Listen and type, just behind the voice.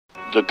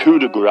The coup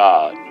de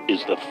grace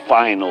is the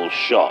final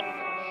shot,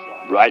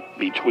 right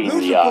between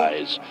the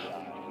eyes,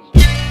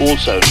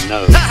 also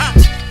known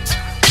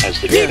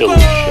as the kill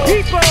shot.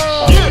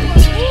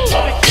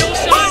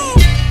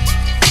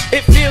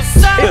 It feels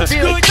so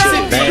good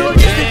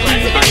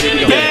to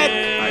be bad.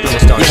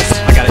 Yes,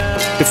 I got it.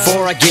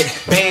 Before I get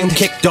banned,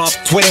 kicked off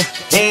Twitter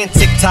and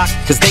TikTok,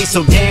 cause they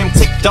so damn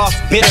ticked off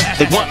bitter.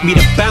 They want me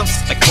to bounce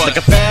like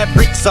a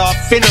fabric soft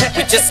finner.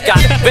 We just got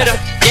bitter.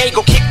 Yeah,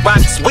 go kick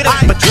rocks with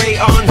her. But Dre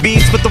on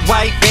beats with the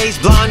white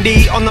bass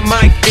blondie on the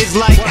mic is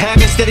like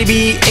having Steady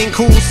B and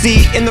Cool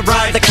C in the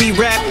ride. Like we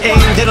rap and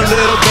did a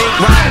little bank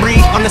robbery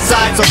on the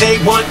side. So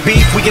they want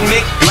beef, we can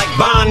make like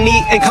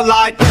Bonnie and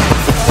Collide.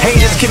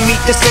 Haters can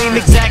meet the same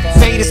exact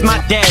fate as my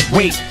dad.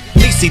 Wait,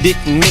 at least he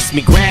didn't miss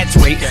me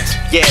graduate.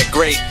 Yeah,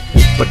 great.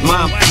 But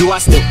mom, do I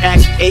still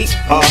act 8?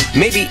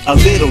 Maybe a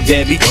little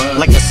Debbie,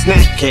 like a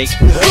snack cake.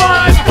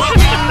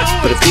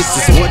 But if this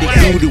is what he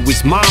do to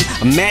his mom,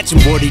 imagine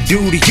what he do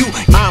to you.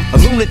 I'm a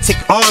lunatic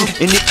armed,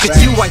 and if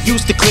it's you I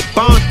used to clip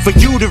on, for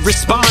you to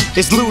respond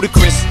is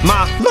ludicrous.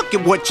 Ma, look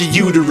at what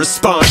you to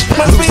respond.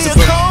 Must be a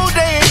cold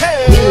day in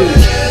hell.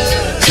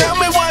 Tell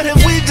me what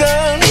have we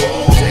done?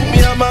 Take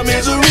me out my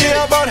misery.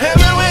 I bought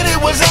heaven when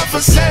it was up for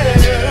sale,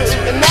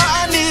 and now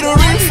I need a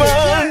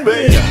refund,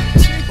 baby.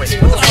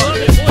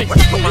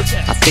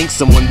 I think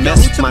someone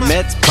messed my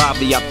meds,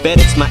 probably. I bet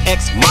it's my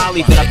ex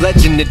Molly that I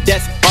bludgeoned to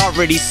death.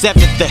 Already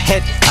severed the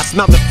head. I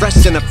smell the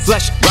fresh in the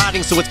flesh,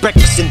 rotting, so it's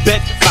breakfast in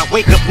bed. If I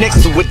wake up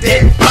next to a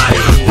dead body.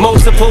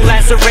 Multiple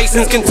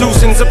lacerations,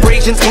 contusions,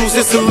 abrasions,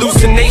 bruises,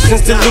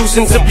 hallucinations,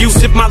 delusions,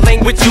 abusive. My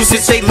language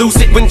usage, say lose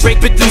it when Drake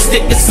produced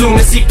it. As soon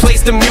as he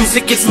plays the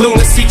music, it's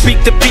lunacy.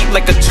 Treat the beat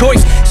like a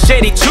choice,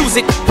 shady, choose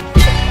it.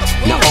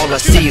 Now all I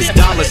see is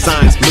dollar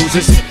signs,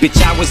 losers.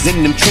 Bitch, I was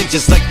in them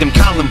trenches like them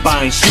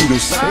Columbine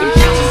shooters.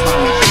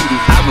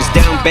 I was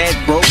down bad,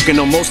 broke, and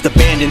almost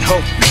abandoned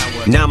hope.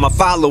 Now my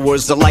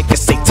followers are like a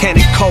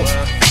satanic cult.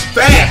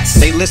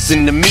 They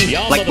listen to me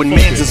like when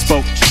Manson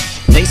spoke.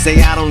 They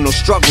say I don't know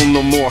struggle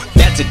no more,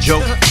 that's a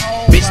joke.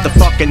 Bitch, the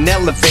fucking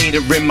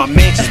elevator in my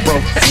mansion's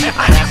broke.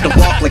 I have to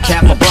walk like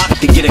half a block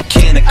to get a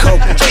can of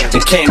Coke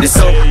and Candace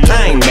soap.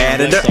 I ain't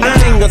mad at her, I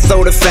ain't gonna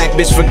throw the fact.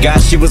 Bitch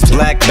forgot she was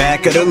black,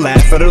 back at her,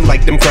 laugh at her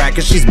like them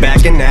crackers. She's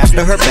back and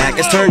after her back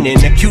is turned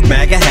in a cute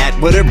MAGA hat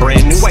with her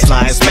brand new white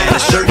lies matter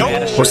shirt.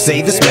 Or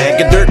say this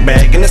MAGA dirt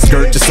bag in a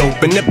skirt just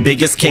open the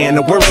biggest can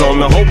of worms on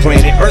the whole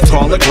planet. Earth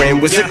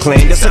hologram was a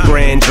clan, that's a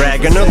grand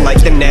dragon. Or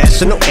like the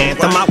national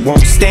anthem, I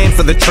won't stand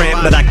for the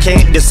tramp, but I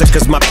can't diss her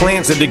cause my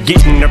plans are to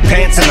get in her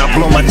pants, and I'll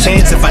blow my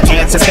chance if I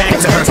answer back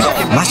to her.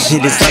 My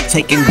shit is like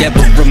taking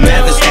Deborah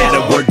Mathers at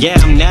her word. Yeah,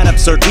 I'm that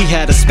absurd. We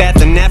had a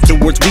spat and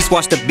afterwards we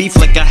squashed the beef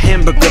like a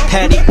hamburger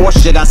patty. Or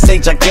should I say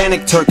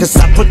gigantic turd, cause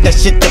I put that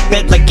shit to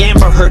bed like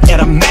Amber Heard at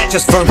a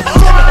mattress firm.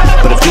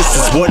 But if this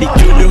is what he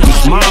do to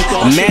his mom,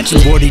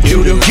 imagine what he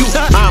do to you.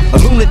 I'm a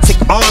lunatic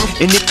armed,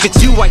 and if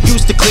it's you I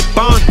used to clip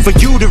on, for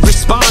you to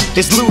respond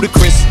is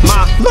ludicrous.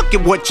 Ma, look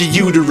at what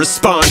you to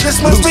respond.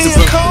 This must be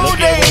a cold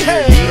day in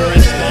hell.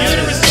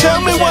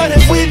 Tell me what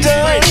have we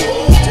done?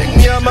 Take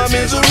me out my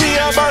misery.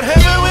 I bought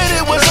heaven when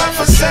it was up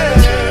for sale,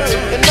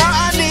 and now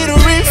I need a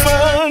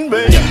refund,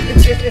 baby.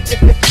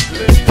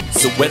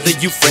 So whether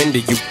you friend or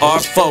you are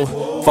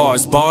foe, far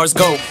as bars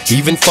go,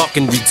 even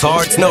fucking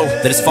retards know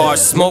that as far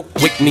as smoke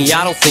with me,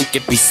 I don't think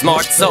it'd be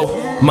smart. So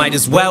might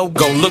as well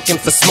go looking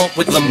for smoke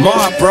with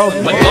Lamar, bro.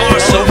 But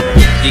Marshall,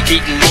 you're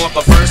getting more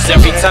perverse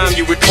every time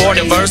you record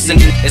a verse, and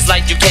it's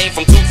like you came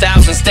from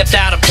 2000, stepped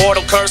out a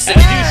portal cursing,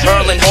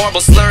 hurling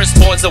horrible slurs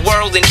towards the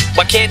world. And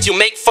why can't you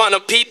make fun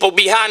of people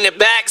behind their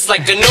backs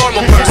like a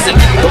normal person?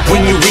 But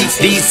when you reach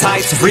these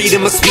heights,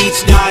 freedom of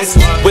speech dies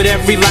with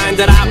every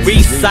line that I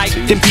recite.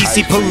 Then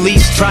PC police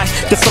try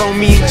to throw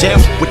me in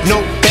jail with no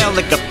bail,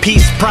 like a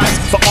peace prize.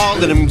 For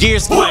all of them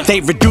years,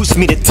 they reduced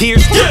me to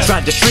tears,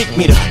 tried to shrink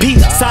me to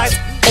peace size,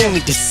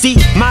 only to see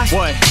my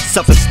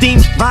self-esteem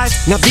rise.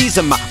 Now these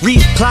are my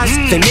replies.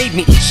 They made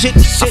me eat shit,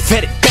 I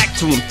fed it back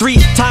to them 3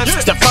 times.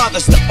 Their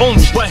father's the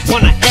only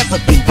one I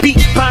ever been beat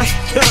by.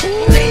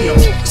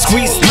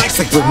 Squeeze mics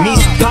like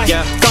Remi's pie,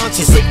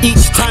 daunches for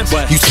each time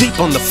you sleep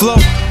on the floor.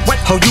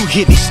 How you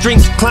hear these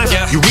strings climb,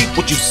 you reap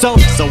what you sow.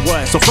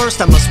 So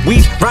first I must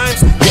weave rhymes,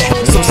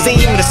 so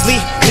seamlessly,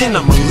 then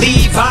I'ma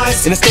leave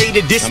eyes in a state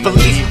of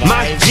disbelief.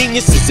 My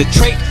genius is a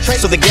trait,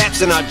 so the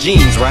gaps in our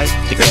genes, right?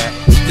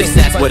 At least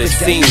that's what it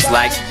seems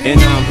like. And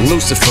I'm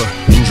Lucifer,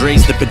 and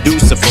Dre's the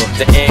producer for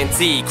the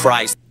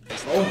Antichrist.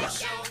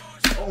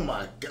 Oh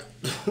my god.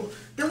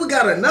 Then we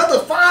got another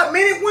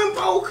 5-minute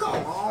wimpo?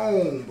 Come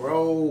on,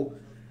 bro.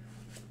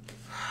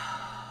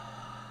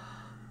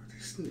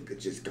 This nigga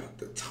just got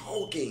the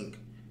talking.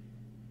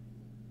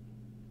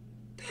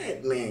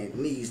 That man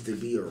needs to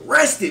be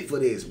arrested for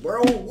this,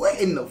 bro. What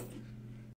in the